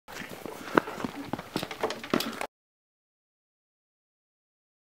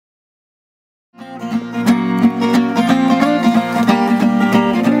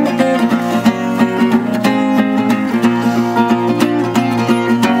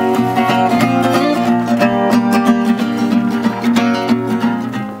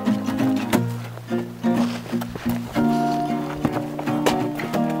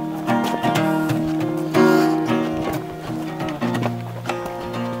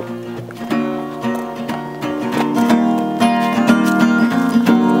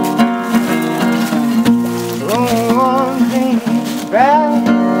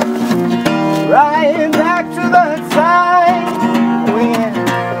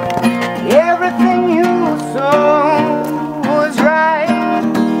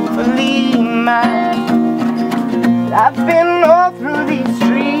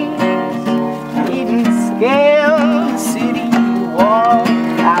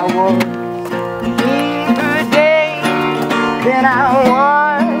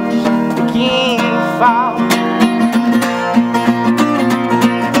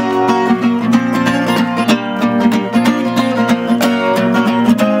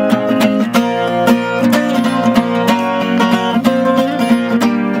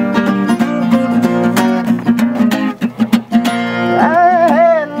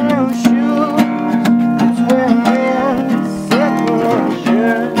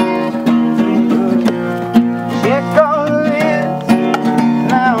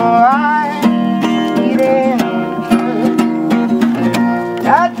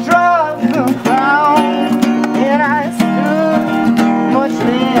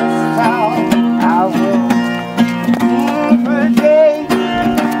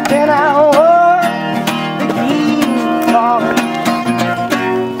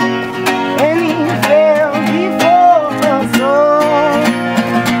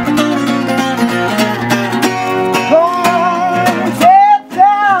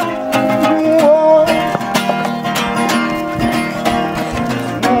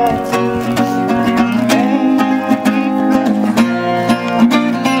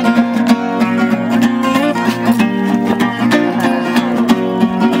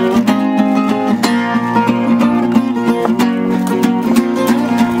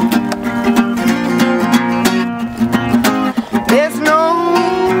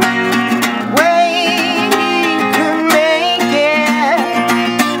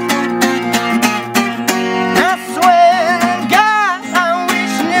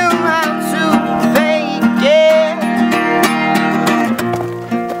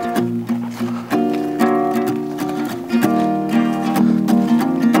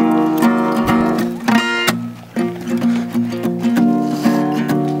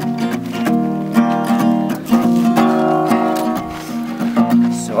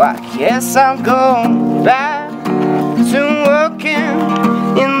I guess I'll go back to working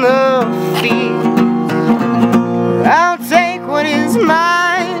in the field. I'll take what is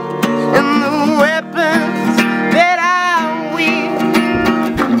mine and the weapons that I wield.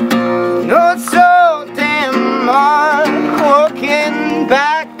 No, it's so damn hard walking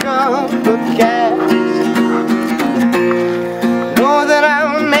back up the gas. Know that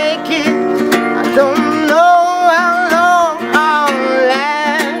I'll make it. I don't know how long I'll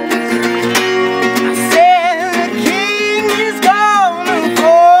last. I said the king is gonna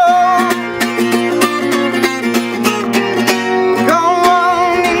fall. Go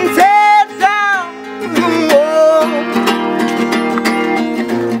on and tear down the wall.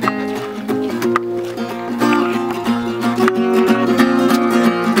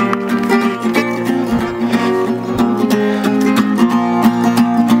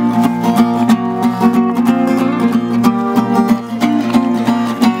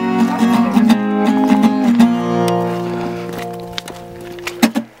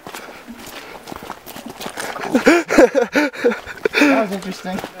 That was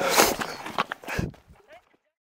interesting.